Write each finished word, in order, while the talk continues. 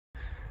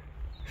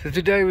So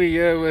today we're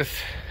here with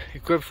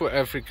Equipped for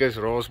Africa's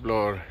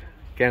Raasblaar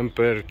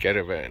Camper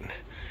Caravan.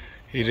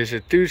 It is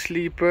a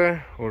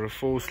 2-sleeper or a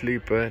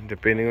 4-sleeper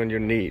depending on your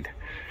need.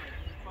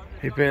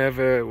 You can have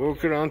a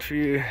walk around for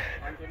you.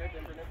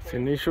 It's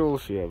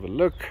initials, you have a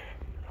look.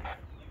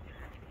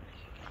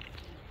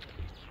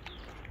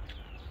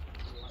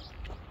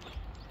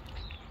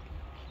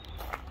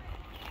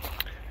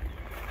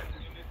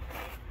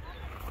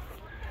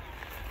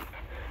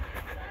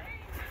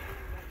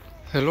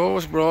 The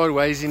Raasblaar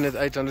weighs in at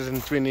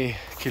 820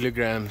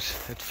 kilograms.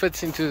 It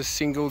fits into a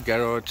single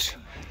garage.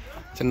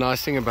 The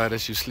nice thing about it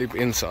is you sleep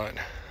inside.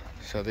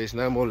 So there's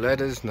no more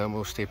ladders, no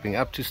more stepping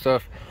up to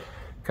stuff.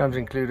 Comes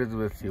included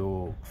with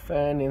your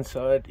fan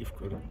inside. You've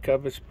got a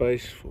cover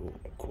space for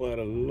quite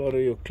a lot of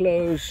your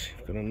clothes.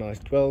 You've got a nice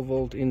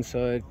 12-volt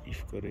inside.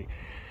 You've got a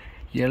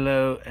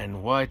yellow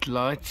and white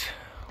light.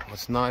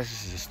 What's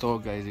nice is a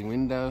stargazing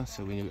window.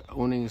 So when your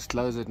awning is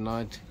closed at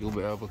night, you'll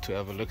be able to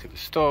have a look at the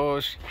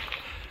stars.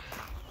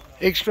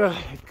 Extra,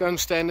 it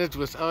comes standard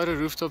without a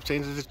rooftop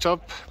tent at the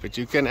top, but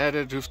you can add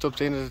a rooftop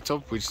tent at the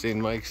top, which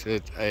then makes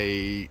it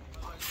a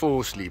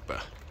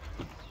 4-sleeper.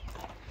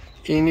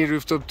 Any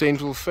rooftop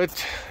tent will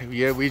fit.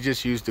 Here we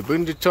just use the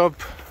bundu top,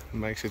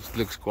 makes it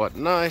looks quite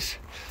nice.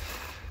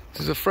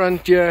 To the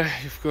front here,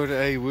 you've got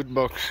a wood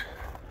box.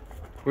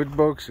 Wood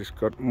box has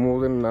got more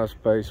than enough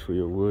space for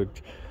your wood,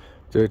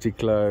 dirty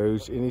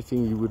clothes,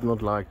 anything you would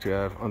not like to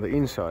have on the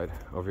inside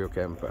of your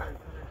camper.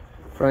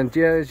 Front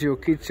here is your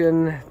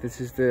kitchen. This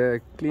is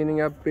the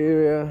cleaning up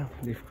area.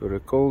 You've got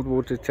a cold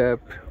water tap,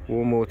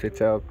 warm water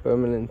tap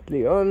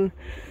permanently on.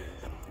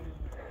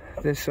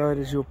 This side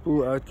is your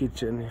pull out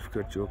kitchen. You've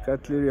got your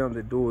cutlery on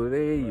the door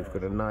there. You've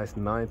got a nice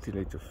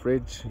 90-litre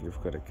fridge.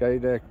 You've got a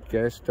K-DAC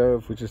gas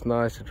stove, which is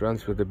nice. It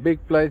runs with the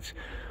big plates,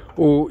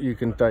 or you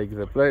can take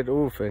the plate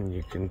off and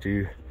you can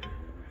do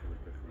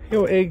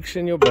your eggs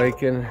and your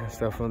bacon and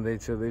stuff on there.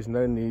 So there's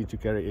no need to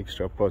carry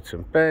extra pots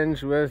and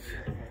pans with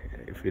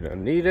if you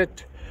don't need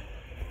it.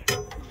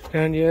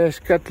 Down here is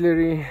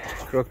cutlery,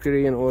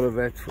 crockery and all of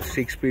that for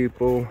 6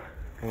 people,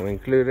 all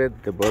included.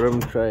 The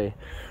bottom tray,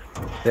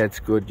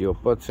 that's good, your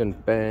pots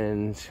and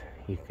pans,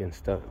 you can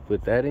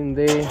put that in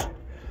there.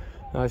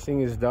 Nice thing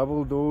is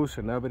double doors,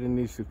 so nobody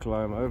needs to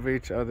climb over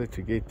each other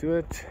to get to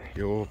it.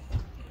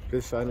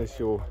 This one is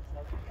your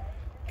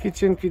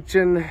kitchen. You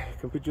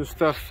can put your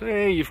stuff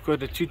there. You've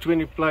got a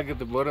 220 plug at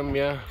the bottom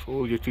here for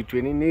all your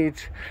 220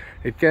 needs.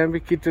 It can be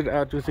kitted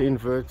out with the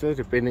inverter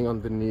depending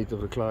on the needs of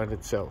the client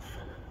itself.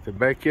 The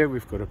back here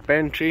we've got a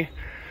pantry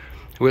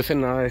with a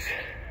nice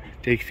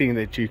deck thing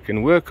that you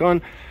can work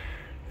on.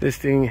 This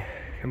thing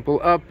can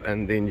pull up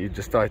and then you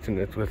just tighten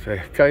it with a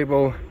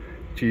cable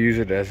to use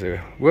it as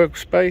a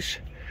workspace,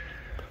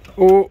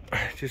 or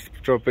just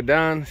drop it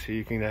down so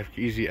you can have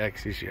easy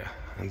access here.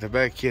 On the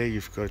back here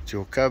you've got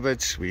your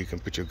cupboards where you can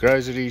put your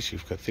groceries.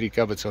 You've got 3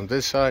 cupboards on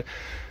this side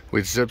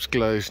with zips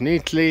closed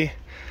neatly.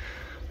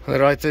 On the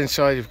right hand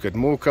side you've got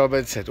more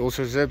cupboards that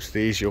also zips.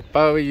 There's your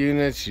power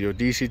units, your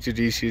DC to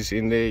DC is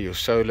in there, your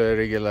solar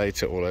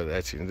regulator, all of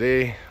that's in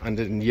there.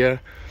 Under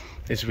here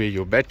is where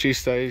your battery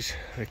stays.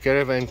 The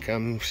caravan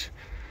comes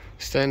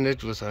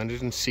standard with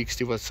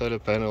 160 watt solar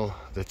panel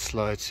that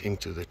slides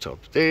into the top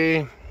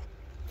there.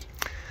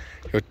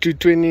 Your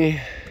 220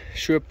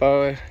 shore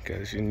power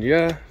goes in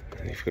here,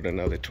 and you've got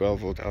another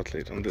 12-volt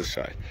outlet on this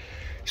side.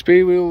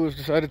 Spare wheel, we've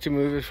decided to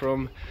move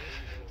it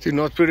to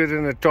not put it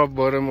in the top,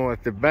 bottom or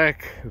at the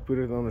back. We put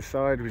it on the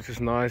side, which is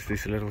nice.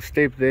 There's a little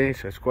step there,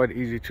 so it's quite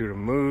easy to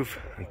remove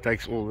and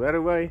takes all that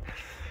away.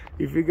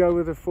 If you go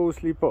with a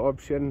 4-sleeper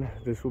option,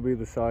 this will be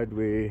the side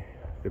where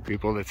the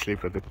people that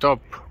sleep at the top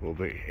will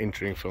be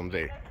entering from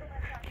there.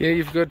 Here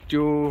you've got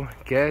your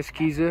gas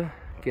geyser.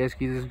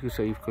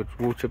 So you've got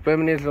water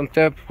permanently on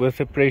tap with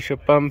a pressure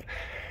pump.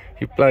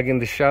 You plug in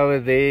the shower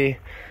there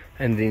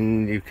and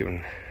then you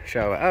can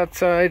shower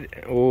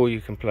outside, or you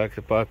can plug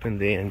the pipe in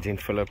there and then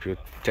fill up your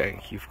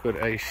tank. You've got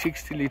a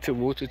 60-litre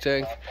water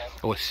tank,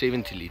 or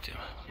 70-litre,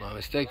 my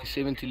mistake, a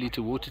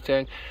 70-litre water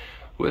tank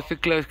with a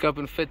closed cup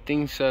and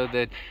fitting, so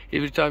that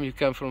every time you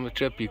come from a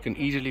trip you can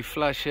easily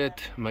flush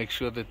it, make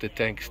sure that the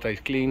tank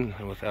stays clean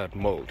and without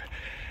mold.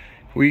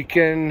 We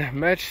can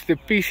match the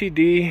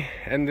PCD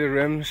and the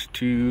rims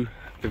to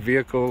the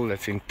vehicle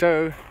that's in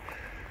tow.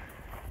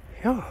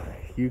 Yeah,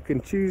 you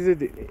can choose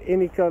it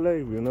any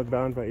color. We're not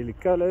bound by any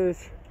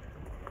colors.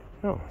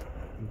 Oh,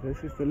 this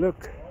is the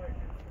look.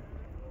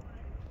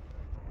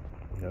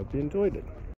 I hope you enjoyed it.